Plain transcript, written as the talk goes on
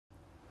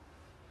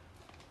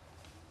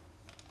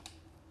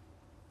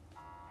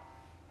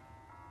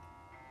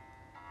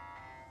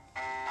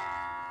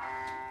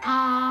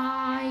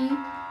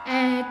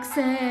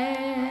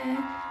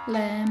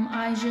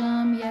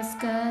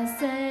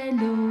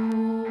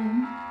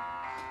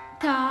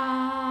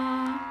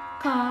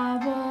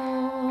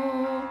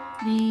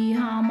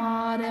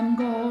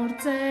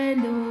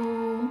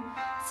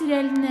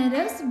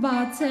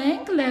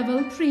Ընթերցացինք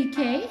level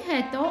 3K,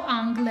 հետո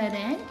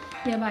անգլերեն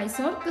և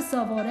այսօր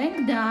կսովորենք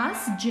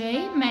Դաս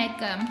J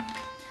 1-ը։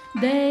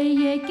 Դե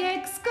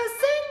եկեք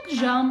սկսենք,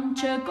 ժամ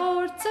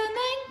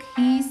չկորցնենք,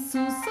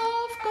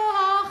 Հիսուսով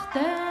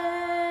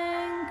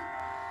կհաղթենք։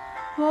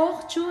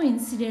 Ողջույն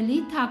սիրելի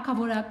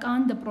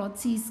թագավորական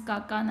դպրոցի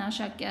իսկական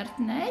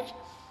աշակերտներ,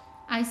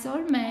 այսօր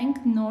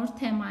մենք նոր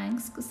թեմա ենք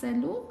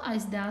սկսելու,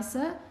 այս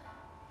դասը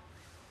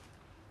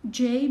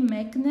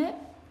J1-ն է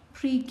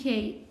pre-K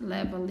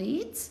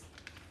level-ից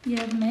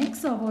և մենք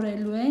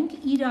սովորելու ենք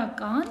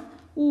իրական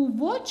ու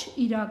ոչ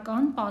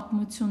իրական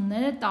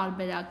պատմությունները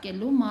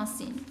տարբերակելու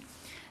մասին։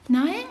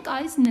 Նայենք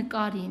այս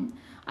նկարին,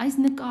 այս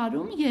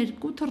նկարում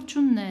երկու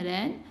թռչուններ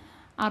են,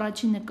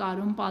 առաջին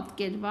նկարում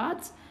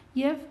պատկերված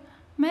և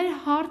մեր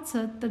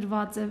հարցը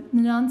տրված է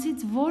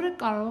նրանցից, որը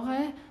կարող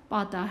է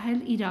պատահել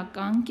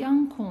իրական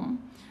կյանքում։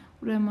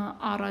 Ուրեմն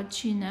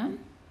առաջինը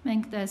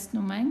մենք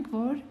տեսնում ենք,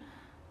 որ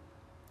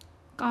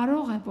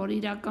կարող է, որ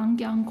իրական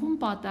կյանքում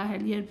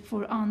պատահել, երբ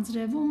որ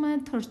անձրևում է,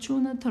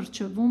 թռչունը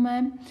թռչվում է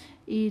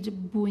իր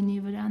բույնի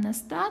վրա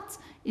նստած,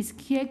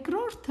 իսկ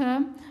երկրորդը,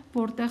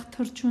 որտեղ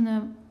թռչունը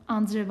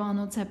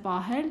անձրևանոց է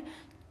պահել,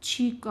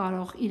 չի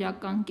կարող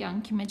իրական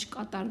կյանքի մեջ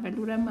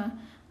կատարվել, ուրեմն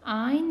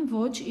այն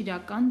ոչ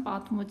իրական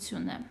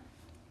պատմություն է։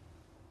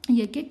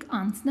 Եկեք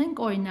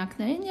անցնենք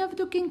օրինակներին և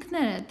դուք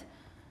ինքներդ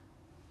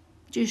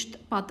ճիշտ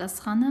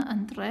պատասխանը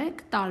ընտրեք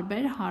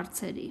տարբեր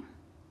հարցերի։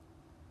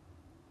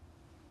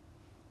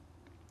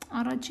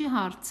 Առաջի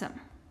հարցը.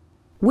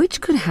 Which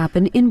could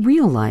happen in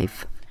real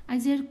life?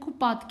 Այս երկու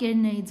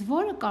պատկերներից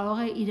որը կարող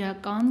է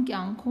իրական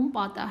կյանքում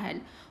պատահել,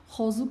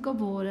 խոզուկը,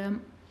 որը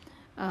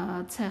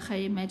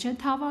ցեխերի մեջ է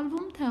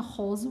թավալվում, թե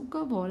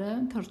խոզուկը, որը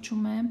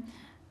թռչում է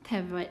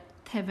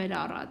թևեր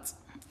առած։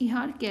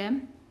 Իհարկե,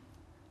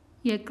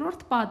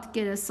 երկրորդ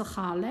պատկերը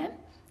սխալ է,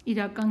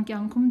 իրական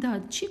կյանքում դա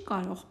չի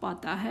կարող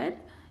պատահել,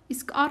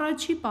 իսկ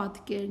առաջի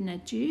պատկերն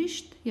է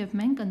ճիշտ և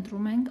մենք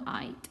ընտրում ենք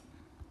այդ։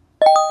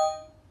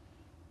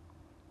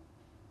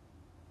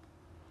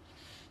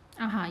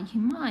 Ահա,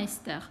 հիմա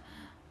այստեղ։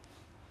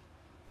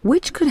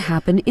 Which could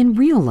happen in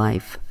real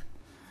life?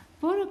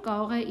 Որը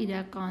կարող է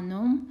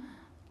իրականում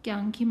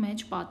կյանքի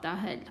մեջ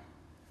պատահել։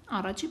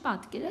 Առաջի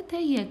պատկերը,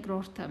 թե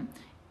երկրորդը։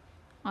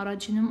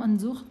 Առաջինում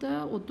ընձուղտը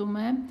ուտում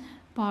է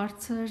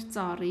բարձր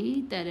ծառի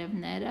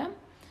տերևները,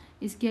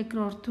 իսկ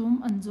երկրորդում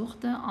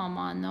ընձուղտը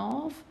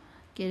ամանով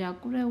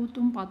կերակուր է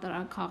ուտում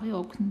պատառաքաղի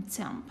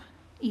օգնությամբ։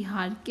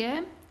 Իհարկե,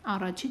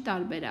 առաջի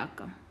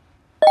տարբերակը։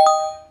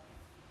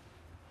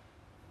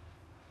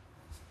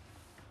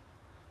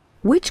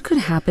 Which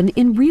could happen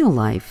in real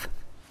life?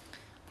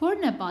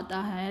 Որն է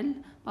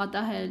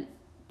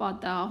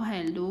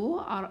պատահելու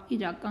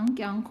իրական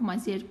կյանքում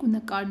այս երկու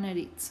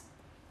նկարներից։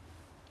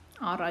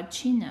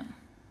 Առաջինը։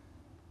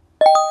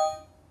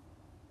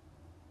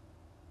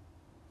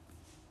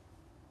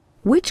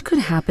 Which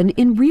could happen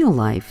in real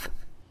life?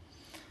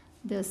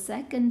 The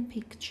second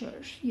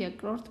picture,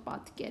 երկրորդ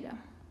պատկերը։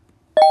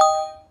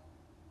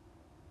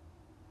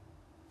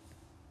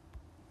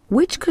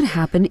 Which could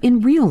happen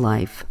in real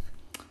life?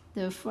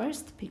 The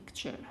first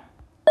picture.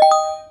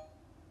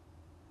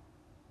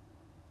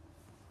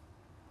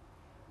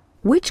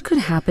 Which could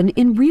happen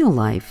in real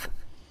life?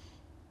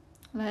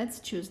 Let's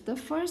choose the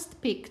first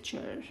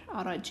picture.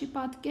 Առաջի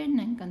պատկերն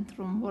ենք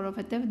ընտրում,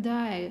 որովհետև դա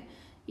է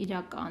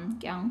իրական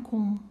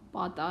կյանքում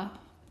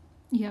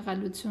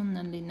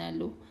եղելությունն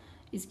լինելու,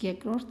 իսկ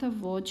երկրորդը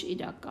ոչ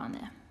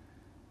իրական է։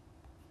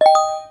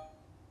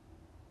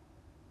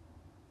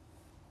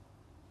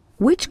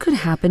 Which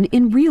could happen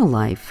in real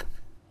life?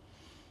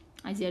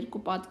 Այս երկու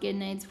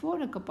պատկերներից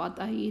որը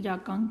կպատահի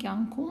իրական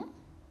կյանքում,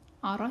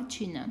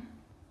 առաջինը։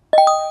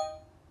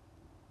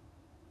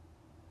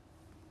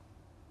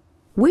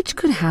 Which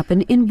could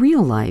happen in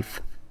real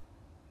life?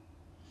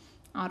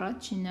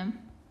 Առաջինը։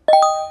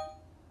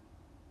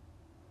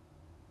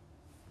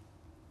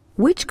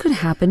 Which could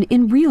happen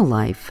in real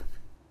life?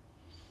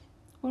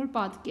 Որ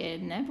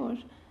պատկերն է,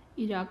 որ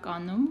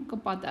իրականում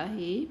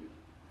կպատահի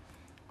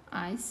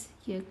այս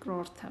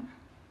երկրորդը։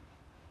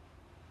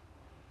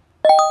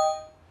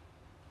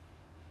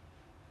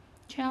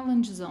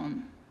 Challenge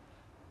zone.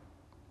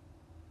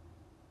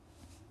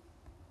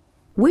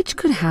 Which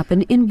could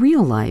happen in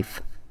real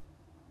life?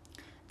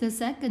 The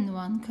second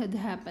one could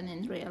happen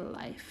in real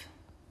life.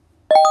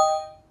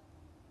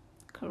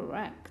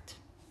 Correct.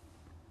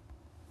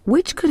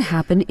 Which could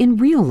happen in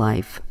real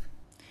life?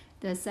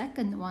 The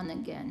second one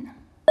again.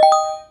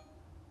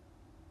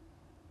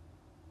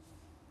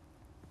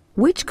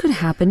 Which could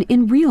happen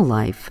in real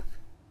life?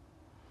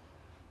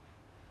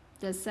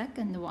 The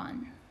second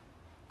one.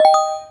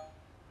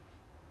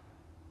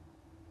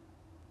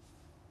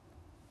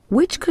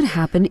 Which could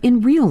happen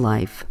in real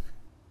life?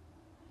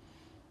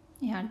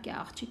 Իհարկե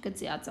աղջիկը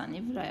ծիածանի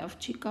վրայով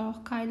չի կարող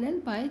քայլել,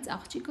 բայց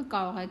աղջիկը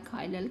կարող է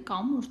քայլել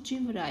կամուրջի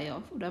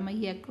վրայով, ուրեմն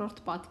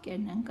երկրորդ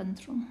պատկերն ենք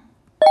ընտրում։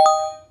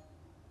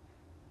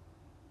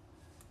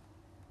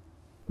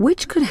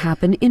 Which could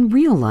happen in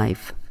real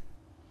life?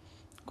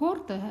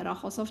 Գործը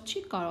հեռախոսով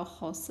չի կարող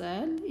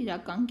խոսել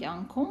իրական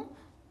կյանքում,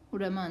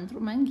 ուրեմն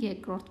ընտրում ենք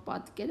երկրորդ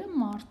պատկերը,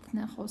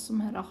 մարդն է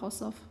խոսում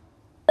հեռախոսով։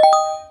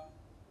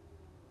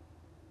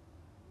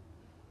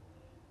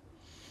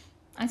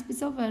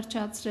 Այսպիսով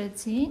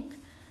վերջացրեցինք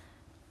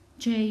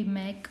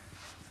J1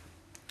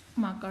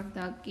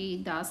 մակարդակի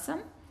դասը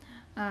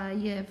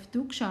և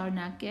դուք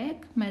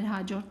շարունակեք մեր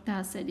հաջորդ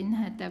դասերին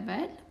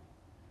հետևել։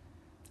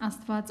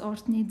 Աստված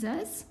օրհնի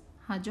ձեզ,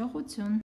 հաջողություն։